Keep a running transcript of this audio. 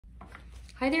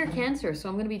Hi there, Cancer. So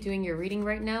I'm going to be doing your reading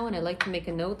right now, and I'd like to make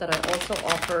a note that I also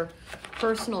offer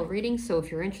personal readings. So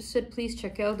if you're interested, please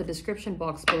check out the description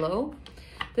box below.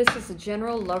 This is a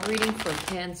general love reading for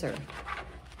Cancer.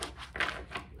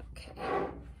 Okay.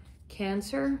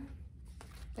 Cancer,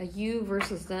 a you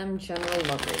versus them general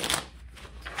love reading.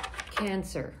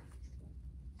 Cancer.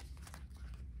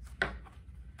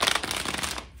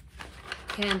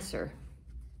 Cancer.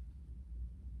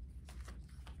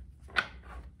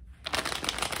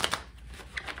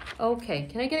 Okay,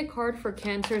 can I get a card for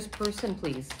Cancer's person,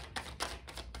 please?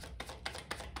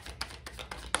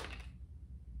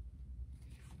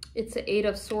 It's the Eight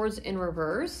of Swords in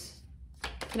reverse.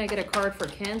 Can I get a card for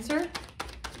Cancer?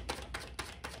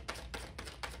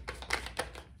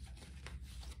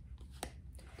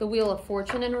 The Wheel of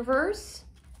Fortune in reverse.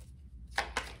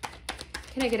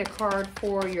 Can I get a card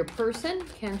for your person,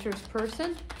 Cancer's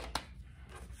person?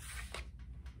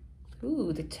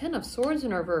 Ooh, the Ten of Swords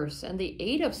in reverse and the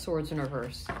Eight of Swords in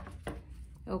reverse.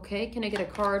 Okay, can I get a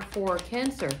card for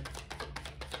Cancer?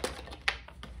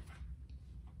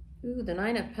 Ooh, the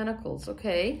Nine of Pentacles.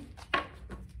 Okay.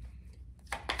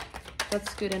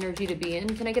 That's good energy to be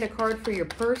in. Can I get a card for your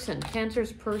person,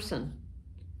 Cancer's person?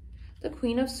 The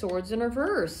Queen of Swords in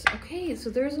reverse. Okay, so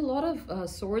there's a lot of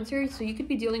swords here. So you could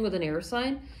be dealing with an air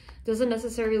sign. Doesn't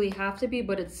necessarily have to be,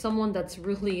 but it's someone that's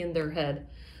really in their head.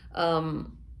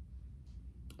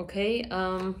 Okay,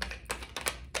 and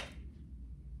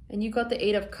you got the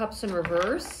Eight of Cups in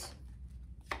reverse.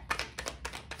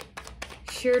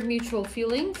 Shared mutual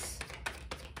feelings.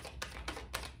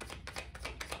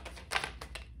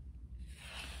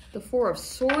 The Four of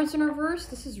Swords in reverse.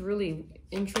 This is really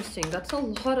interesting. That's a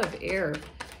lot of air.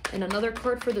 And another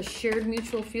card for the shared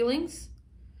mutual feelings.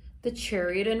 The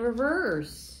Chariot in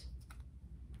reverse.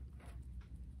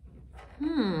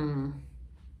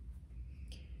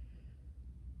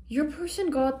 Your person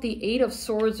got the Eight of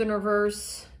Swords in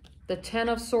reverse, the Ten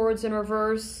of Swords in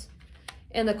reverse,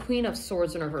 and the Queen of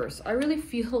Swords in reverse. I really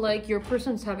feel like your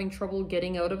person's having trouble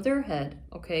getting out of their head,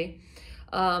 okay?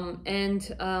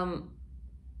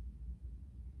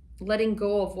 Letting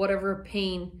go of whatever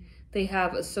pain they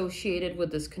have associated with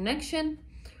this connection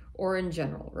or in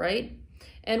general, right?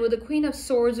 And with the Queen of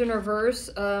Swords in reverse,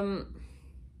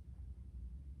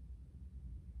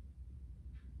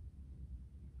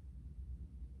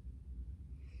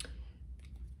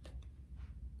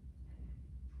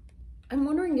 I'm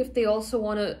wondering if they also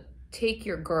want to take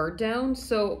your guard down.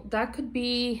 So that could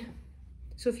be,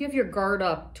 so if you have your guard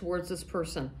up towards this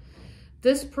person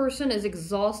is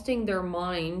exhausting their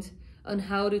mind on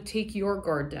how to take your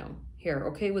guard down here,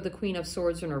 okay, with the Queen of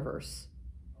Swords in reverse.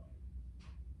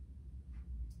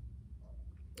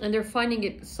 And they're finding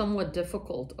it somewhat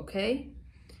difficult, okay?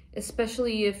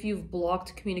 Especially if you've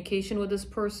blocked communication with this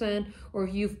person or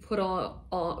you've put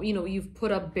on, you've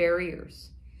put up barriers.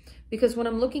 Because when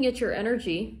I'm looking at your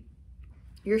energy,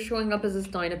 you're showing up as this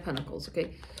Nine of Pentacles,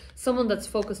 okay? Someone that's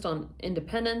focused on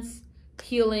independence,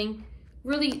 healing,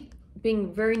 really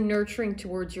being very nurturing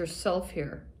towards yourself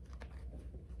here.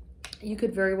 You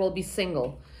could very well be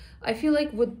single. I feel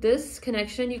like with this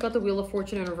connection, you got the Wheel of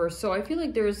Fortune in reverse. So I feel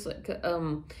like there's like,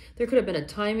 there could have been a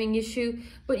timing issue,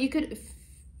 but you could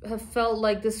have felt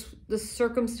like this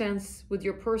circumstance with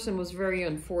your person was very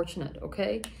unfortunate,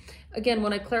 okay? Again,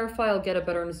 when I clarify, I'll get a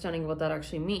better understanding of what that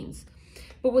actually means.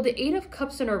 But with the Eight of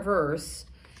Cups in reverse,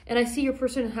 and I see your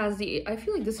person has the, I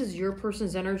feel like this is your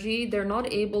person's energy. They're not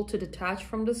able to detach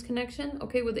from this connection,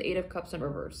 okay, with the Eight of Cups in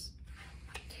reverse.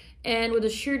 And with the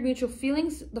shared mutual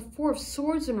feelings, the Four of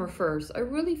Swords in reverse. I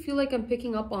really feel like I'm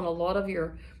picking up on a lot of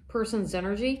your person's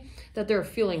energy, that they're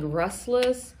feeling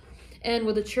restless. And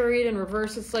with the Chariot in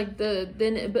reverse, it's like the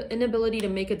inability to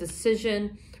make a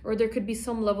decision, or there could be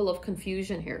some level of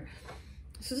confusion here.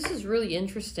 So this is really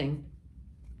interesting.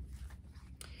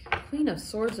 Queen of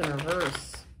Swords in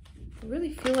reverse. I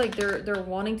really feel like they're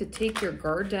wanting to take your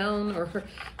guard down, or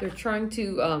they're trying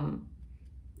to,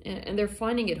 and they're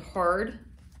finding it hard.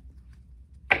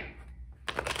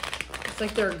 It's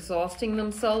like they're exhausting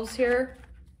themselves here.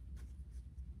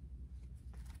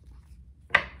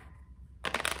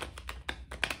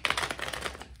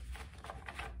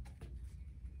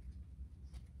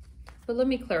 But let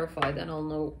me clarify, then I'll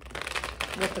know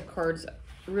what the cards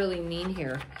really mean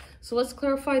here. So let's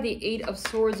clarify the Eight of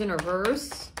Swords in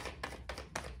reverse.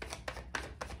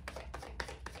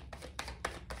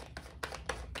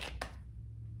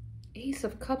 Ace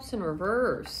of Cups in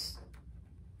reverse.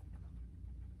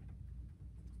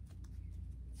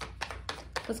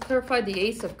 Let's clarify the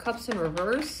Ace of Cups in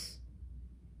reverse.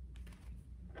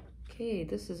 Okay,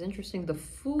 this is interesting. The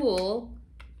Fool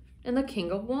and the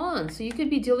King of Wands. So you could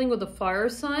be dealing with a fire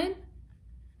sign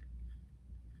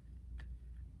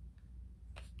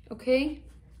okay?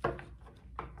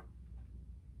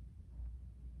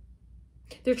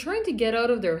 They're trying to get out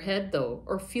of their head though,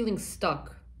 or feeling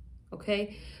stuck,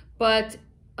 okay? But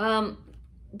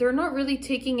they're not really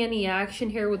taking any action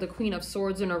here with the Queen of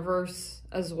Swords in reverse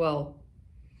as well.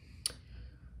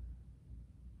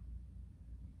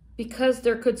 Because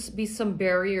there could be some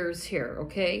barriers here,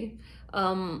 okay?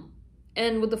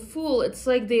 And with the Fool, it's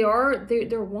like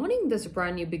they're wanting this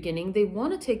brand new beginning. They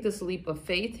want to take this leap of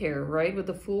faith here, right? With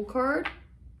the Fool card.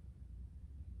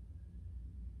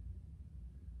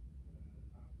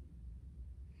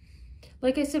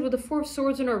 Like I said, with the Four of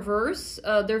Swords in reverse,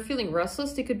 they're feeling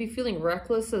restless. They could be feeling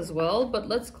reckless as well. But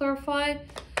let's clarify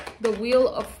the Wheel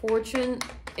of Fortune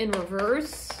in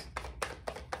reverse.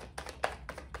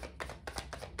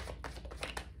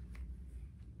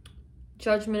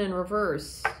 Judgment in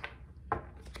reverse.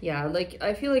 Yeah, like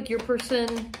I feel like your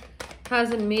person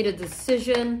hasn't made a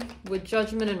decision with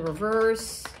Judgment in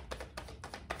reverse.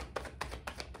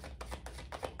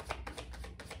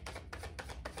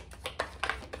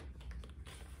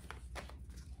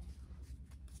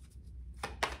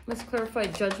 Let's clarify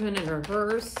Judgment in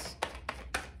reverse.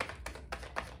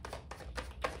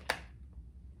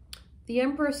 The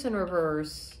Empress in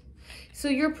reverse. So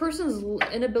your person's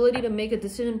inability to make a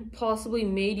decision possibly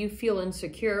made you feel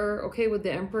insecure, okay, with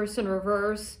the Empress in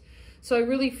reverse. So I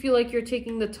really feel like you're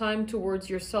taking the time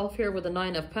towards yourself here with the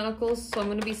Nine of Pentacles. So I'm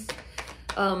going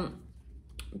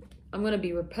to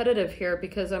be repetitive here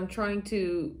because I'm trying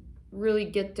to really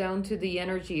get down to the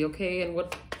energy, okay, and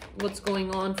what's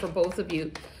going on for both of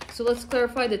you. So let's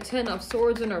clarify the Ten of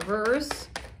Swords in reverse.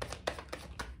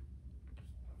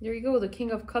 There you go, the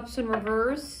King of Cups in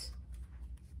reverse.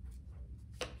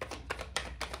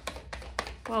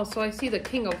 Wow, so I see the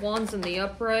King of Wands in the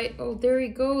upright. Oh, there you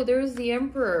go. There's the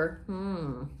Emperor.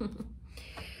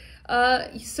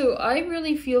 So I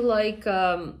really feel like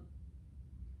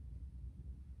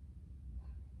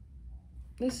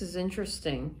this is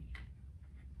interesting.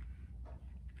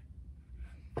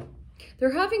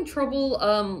 They're having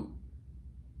trouble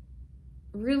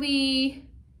really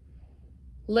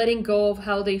letting go of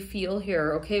how they feel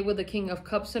here, okay, with the King of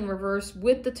Cups in reverse,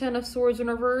 with the Ten of Swords in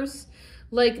reverse.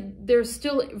 Like they're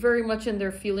still very much in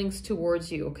their feelings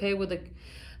towards you, okay,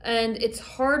 and it's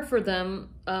hard for them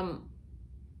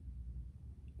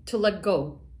to let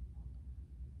go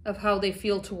of how they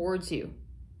feel towards you.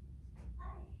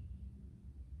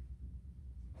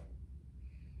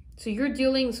 So you're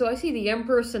dealing, so I see the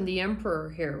Empress and the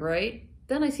Emperor here, right?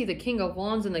 Then I see the King of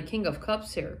Wands and the King of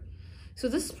Cups here. So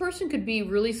this person could be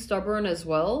really stubborn as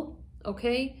well,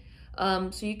 okay?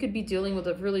 So you could be dealing with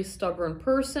a really stubborn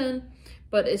person,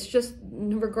 but it's just,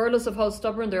 regardless of how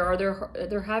stubborn they are,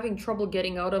 they're having trouble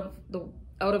getting out of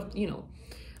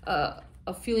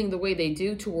feeling the way they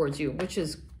do towards you, which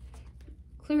is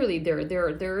clearly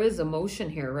there is emotion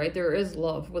here, right? There is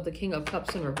love with the King of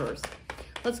Cups in reverse.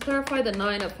 Let's clarify the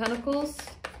Nine of Pentacles.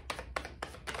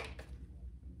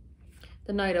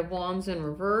 The Knight of Wands in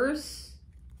reverse.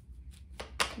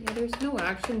 Yeah, there's no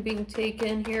action being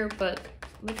taken here, but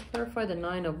let's clarify the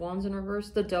Nine of Wands in reverse,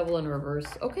 the Devil in reverse.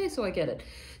 Okay, so I get it.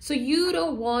 So you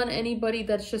don't want anybody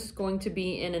that's just going to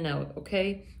be in and out,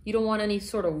 okay? You don't want any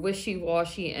sort of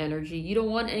wishy-washy energy. You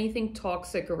don't want anything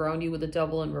toxic around you with the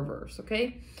Devil in reverse,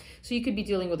 okay? So you could be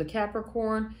dealing with a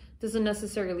Capricorn. Doesn't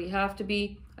necessarily have to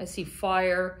be. I see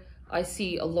fire. I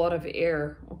see a lot of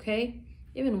air, okay?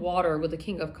 Even water with the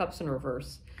King of Cups in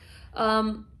reverse.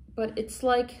 But it's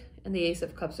like, and the Ace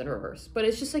of Cups in reverse. But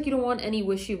it's just like you don't want any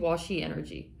wishy-washy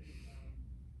energy.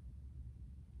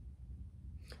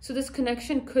 So this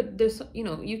connection could, there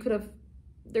could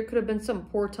have been some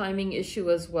poor timing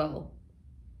issue as well.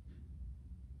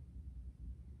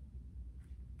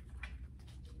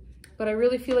 But I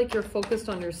really feel like you're focused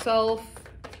on yourself,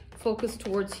 focused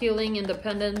towards healing,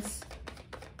 independence.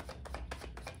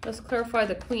 Let's clarify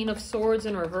the Queen of Swords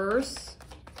in reverse.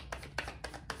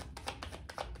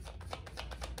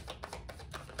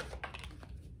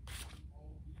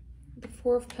 The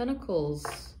Four of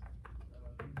Pentacles.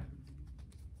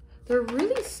 They're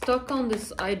really stuck on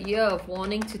this idea of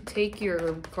wanting to take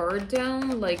your guard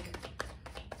down, like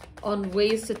on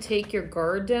ways to take your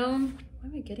guard down. Why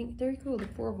am I getting, there you go, the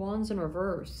Four of Wands in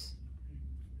reverse.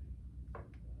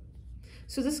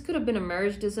 So this could have been a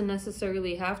marriage, doesn't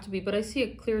necessarily have to be, but I see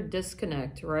a clear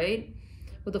disconnect, right?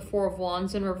 With the Four of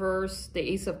Wands in reverse, the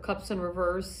Ace of Cups in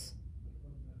reverse.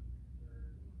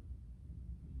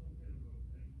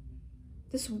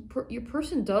 Your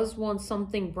person does want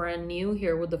something brand new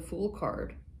here with the Fool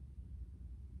card.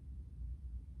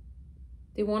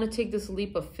 They want to take this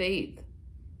leap of faith,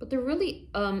 but they're really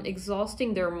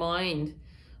exhausting their mind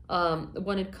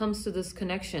when it comes to this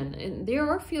connection. And they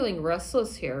are feeling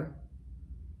restless here.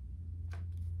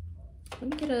 Let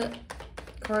me get a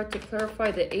card to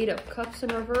clarify the Eight of Cups in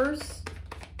reverse.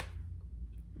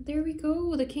 There we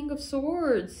go, the King of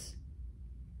Swords.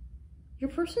 Your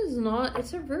person is not,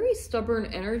 it's a very stubborn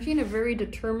energy and a very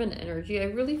determined energy. I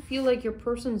really feel like your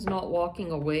person's not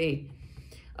walking away.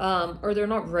 Or they're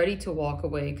not ready to walk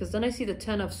away. Because then I see the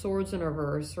Ten of Swords in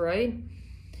reverse, right?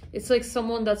 It's like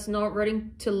someone that's not ready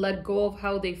to let go of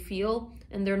how they feel.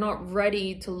 And they're not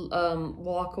ready to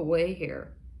walk away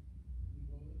here.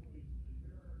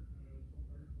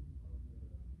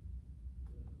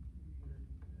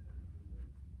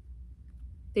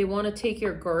 They want to take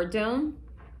your guard down.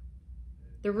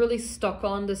 They're really stuck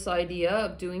on this idea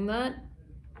of doing that.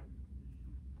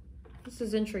 This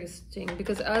is interesting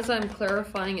because as I'm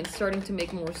clarifying, it's starting to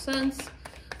make more sense.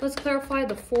 Let's clarify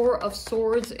the Four of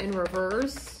Swords in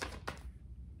reverse.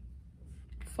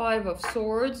 Five of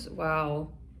Swords.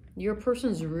 Wow. Your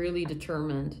person's really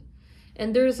determined.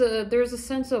 And there's a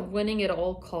sense of winning at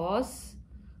all costs.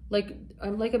 Like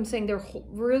I'm saying, they're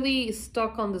really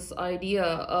stuck on this idea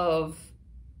of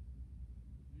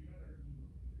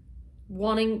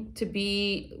wanting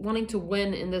to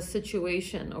win in this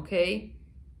situation, okay?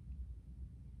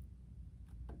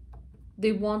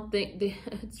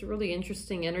 It's really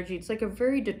interesting energy. It's like a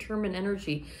very determined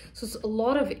energy. So it's a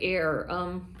lot of air.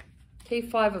 Okay,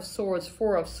 Five of Swords,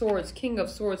 Four of Swords, King of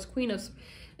Swords, Queen of Swords.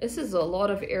 This is a lot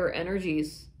of air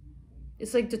energies.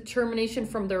 It's like determination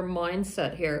from their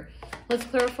mindset here. Let's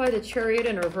clarify the Chariot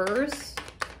in reverse.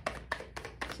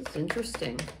 This is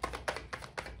interesting.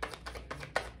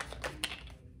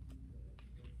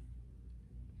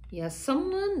 Yeah,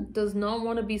 someone does not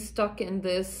want to be stuck in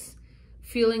this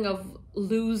feeling of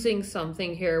losing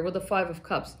something here with the Five of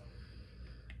Cups.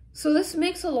 So this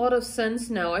makes a lot of sense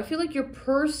now. I feel like your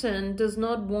person does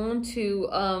not want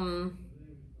to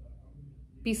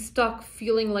be stuck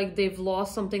feeling like they've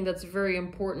lost something that's very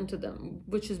important to them,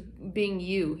 which is being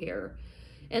you here.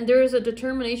 And there is a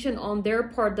determination on their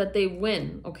part that they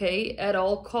win, okay, at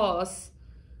all costs.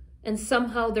 And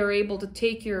somehow they're able to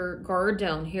take your guard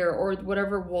down here or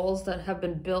whatever walls that have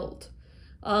been built.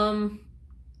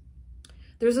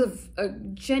 There's a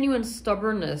genuine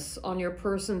stubbornness on your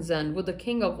person's end with the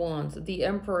King of Wands, the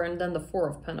Emperor, and then the Four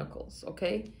of Pentacles,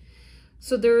 okay?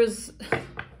 So there is...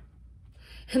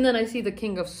 And then I see the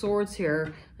King of Swords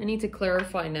here. I need to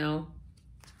clarify now.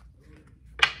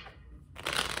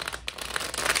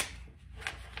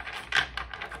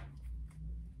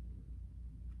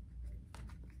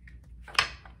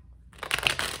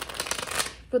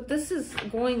 But this is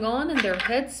going on in their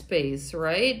headspace,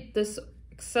 right? This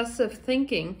excessive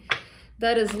thinking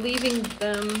that is leaving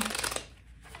them.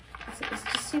 It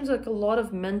just seems like a lot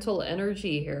of mental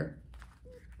energy here.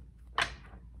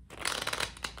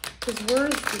 Because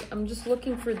where's the, I'm just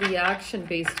looking for the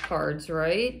action-based cards,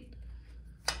 right?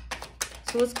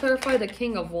 So let's clarify the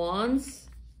King of Wands.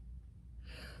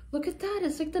 Look at that.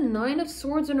 It's like the Nine of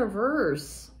Swords in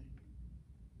reverse.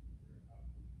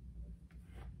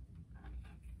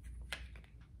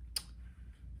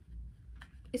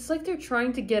 It's like they're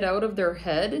trying to get out of their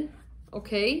head,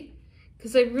 okay?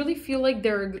 Because I really feel like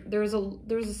there's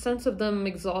a sense of them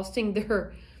exhausting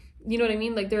their, you know what I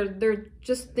mean? Like they're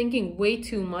just thinking way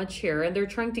too much here, and they're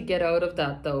trying to get out of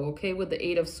that though, okay? With the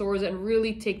Eight of Swords and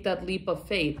really take that leap of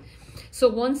faith. So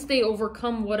once they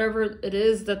overcome whatever it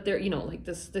is that they're, you know, like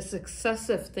this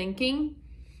excessive thinking,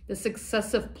 this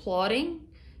excessive plotting,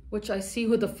 which I see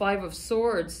with the Five of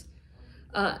Swords,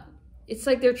 it's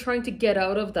like they're trying to get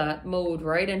out of that mode,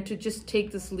 right? And to just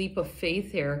take this leap of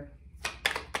faith here.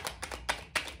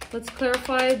 Let's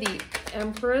clarify the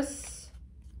Empress.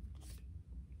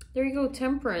 There you go,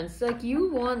 Temperance. Like you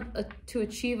want to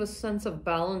achieve a sense of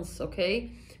balance,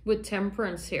 okay? With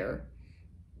Temperance here.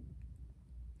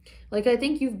 Like I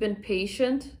think you've been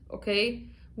patient, okay?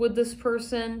 With this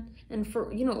person and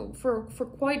for, you know, for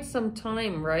quite some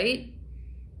time, right?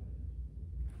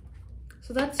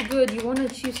 So that's good. You want to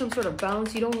achieve some sort of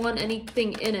balance. You don't want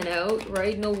anything in and out,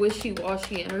 right? No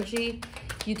wishy-washy energy.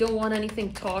 You don't want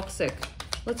anything toxic.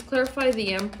 Let's clarify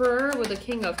the Emperor with the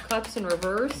King of Cups in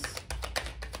reverse.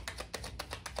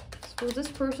 So this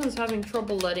person's having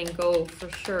trouble letting go for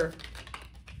sure.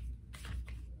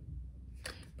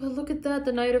 But look at that,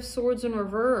 the Knight of Swords in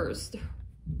reverse.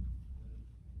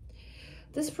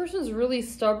 This person's really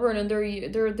stubborn and they're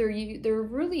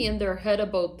really in their head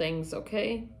about things,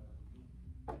 okay?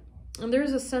 And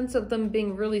there's a sense of them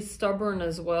being really stubborn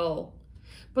as well.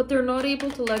 But they're not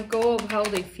able to let go of how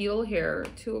they feel here.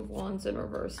 Two of Wands in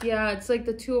reverse. Yeah, it's like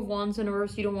the Two of Wands in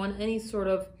reverse. You don't want any sort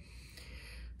of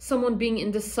someone being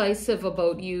indecisive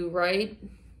about you, right?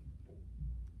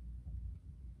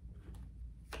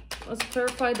 Let's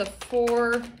clarify the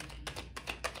Four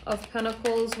of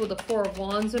Pentacles with the Four of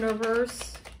Wands in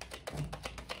reverse.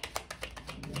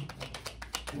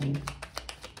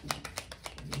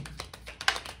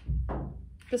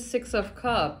 The Six of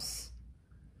Cups.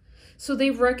 So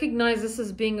they've recognized this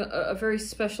as being a very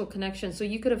special connection. So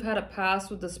you could have had a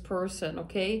past with this person,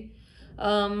 okay?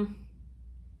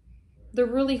 They're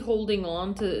really holding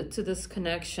on to this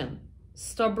connection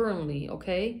stubbornly,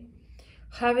 okay?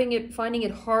 Finding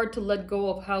it hard to let go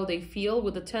of how they feel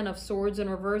with the Ten of Swords in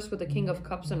reverse, with the King of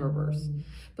Cups in reverse.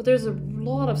 But there's a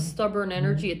lot of stubborn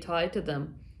energy tied to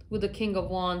them with the King of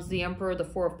Wands, the Emperor, the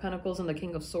Four of Pentacles, and the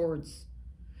King of Swords.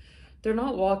 They're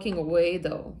not walking away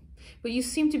though. But you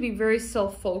seem to be very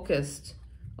self-focused,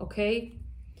 okay?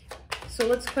 So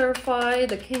let's clarify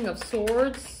the King of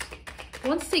Swords.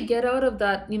 Once they get out of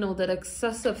that, you know, that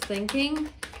excessive thinking,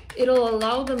 it'll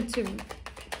allow them to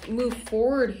move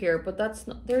forward here. But that's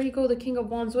not, there you go, the King of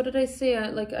Wands. What did I say?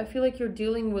 I feel like you're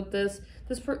dealing with this.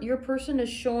 Your person is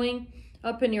showing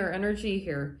up in your energy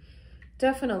here.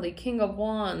 Definitely, King of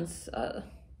Wands.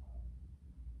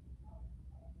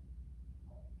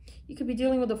 You could be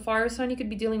dealing with a fire sign. You could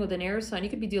be dealing with an air sign. You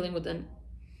could be dealing with a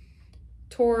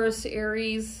Taurus,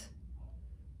 Aries,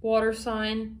 water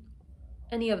sign,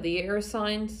 any of the air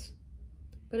signs.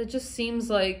 But it just seems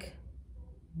like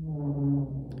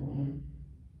and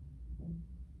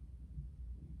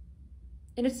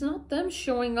it's not them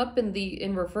showing up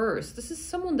in reverse. This is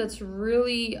someone that's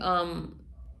really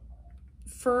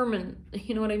firm and,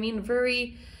 you know what I mean,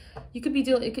 very. You could be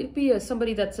dealing, it could be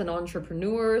somebody that's an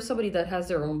entrepreneur, somebody that has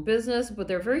their own business, but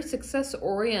they're very success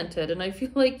oriented. And I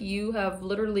feel like you have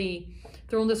literally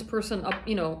thrown this person up,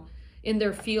 you know, in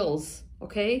their fields,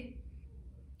 okay?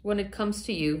 When it comes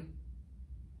to you.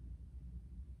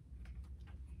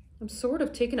 I'm sort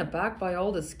of taken aback by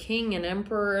all this King and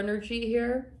Emperor energy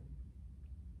here.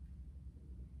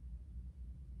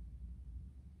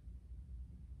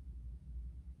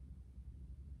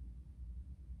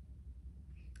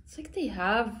 It's like they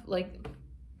have, like,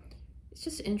 it's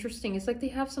just interesting. It's like they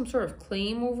have some sort of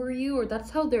claim over you, or that's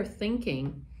how they're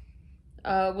thinking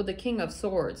with the King of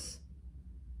Swords.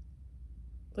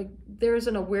 Like, there's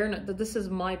an awareness that this is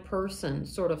my person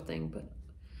sort of thing. But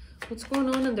what's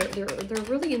going on in there? They're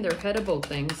really in their head about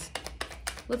things.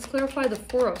 Let's clarify the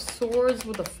Four of Swords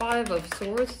with the Five of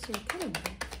Swords. So kind of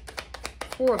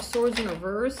Four of Swords in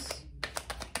reverse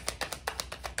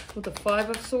with the Five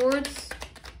of Swords.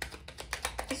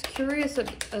 Just curious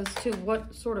as to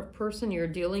what sort of person you're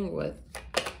dealing with.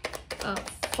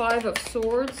 Five of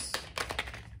Swords.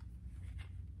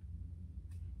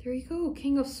 There you go,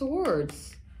 King of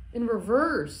Swords in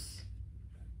reverse.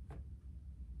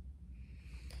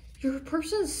 Your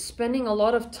person's spending a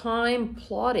lot of time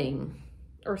plotting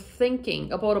or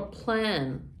thinking about a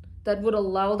plan that would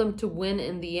allow them to win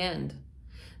in the end.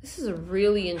 This is a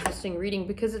really interesting reading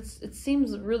because it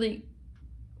seems really...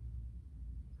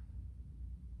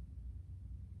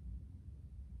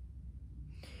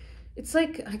 It's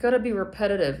like, I gotta be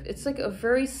repetitive. It's like a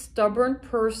very stubborn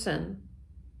person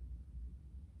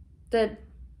that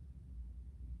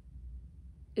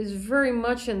is very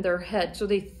much in their head. So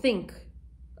they think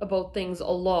about things a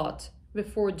lot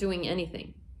before doing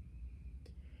anything.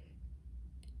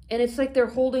 And it's like they're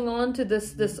holding on to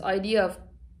this idea of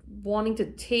wanting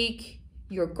to take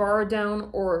your guard down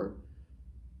or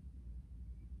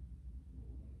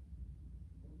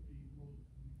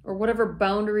whatever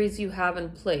boundaries you have in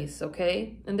place,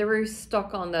 okay? And they're very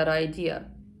stuck on that idea.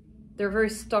 They're very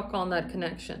stuck on that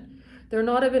connection. They're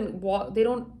not even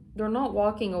they're not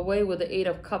walking away with the Eight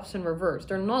of Cups in reverse.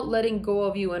 They're not letting go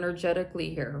of you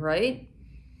energetically here, right?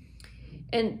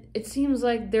 And it seems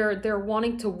like they're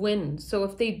wanting to win. So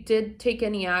if they did take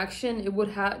any action,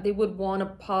 they would want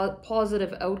a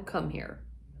positive outcome here.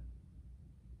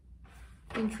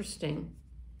 Interesting.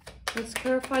 Let's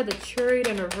clarify the Chariot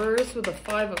in reverse with the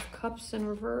Five of Cups in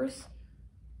reverse.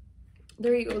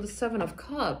 There you go, the Seven of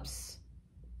Cups.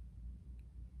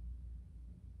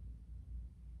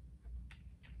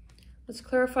 Let's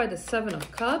clarify the Seven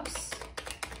of Cups.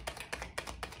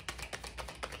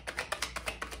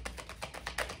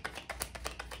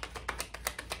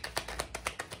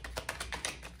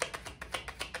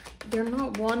 They're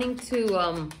not wanting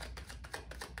to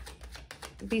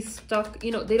be stuck,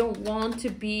 you know, they don't want to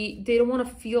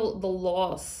feel the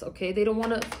loss, okay? They don't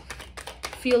want to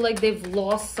feel like they've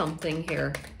lost something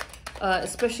here,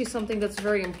 especially something that's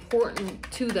very important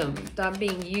to them, that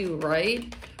being you,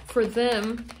 right? For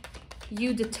them,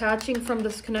 you detaching from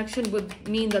this connection would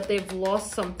mean that they've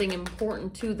lost something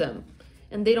important to them.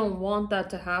 and they don't want that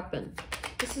to happen.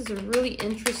 This is a really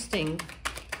interesting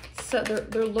set.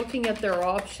 They're looking at their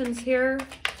options here.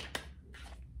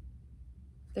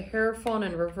 The Hierophant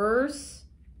in reverse.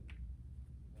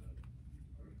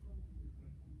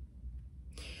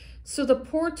 So the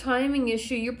poor timing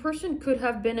issue, your person could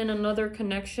have been in another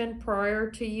connection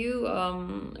prior to you,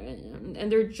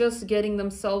 and they're just getting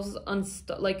themselves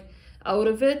out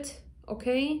of it,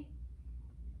 okay?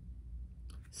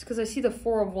 It's because I see the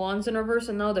Four of Wands in reverse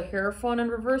and now the Hierophant in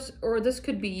reverse, or this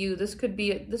could be you. This could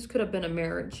have been a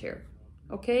marriage here,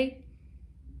 okay?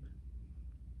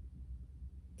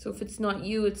 So if it's not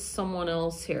you, it's someone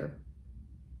else here.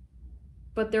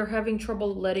 But they're having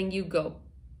trouble letting you go.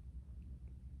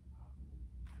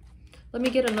 Let me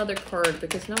get another card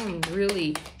because now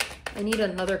I need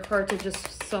another card to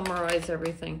just summarize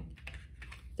everything.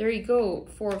 There you go,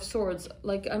 Four of Swords.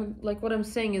 Like what I'm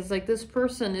saying is like this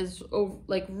person is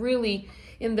like really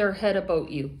in their head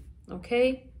about you,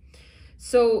 okay?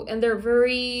 So, and they're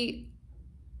very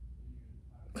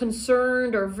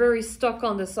concerned or very stuck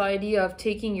on this idea of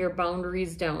taking your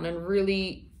boundaries down and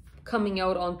really coming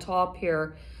out on top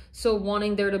here. So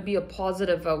wanting there to be a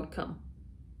positive outcome.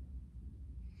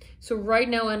 So right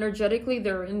now, energetically,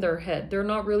 they're in their head. They're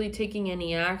not really taking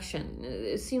any action.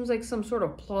 It seems like some sort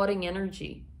of plotting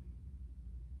energy.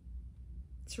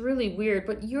 It's really weird,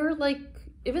 but you're like,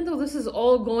 even though this is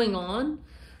all going on,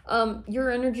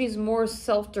 your energy is more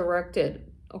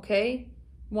self-directed, okay?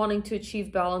 Wanting to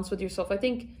achieve balance with yourself. I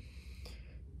think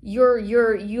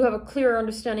you have a clear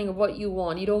understanding of what you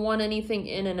want. You don't want anything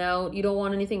in and out. You don't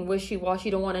want anything wishy-washy.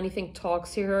 You don't want anything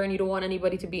toxic here, and you don't want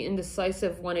anybody to be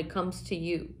indecisive when it comes to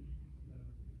you.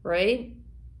 Right?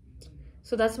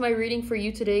 So that's my reading for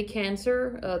you today,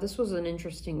 Cancer. This was an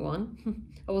interesting one.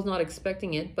 I was not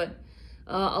expecting it, but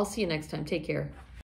I'll see you next time. Take care.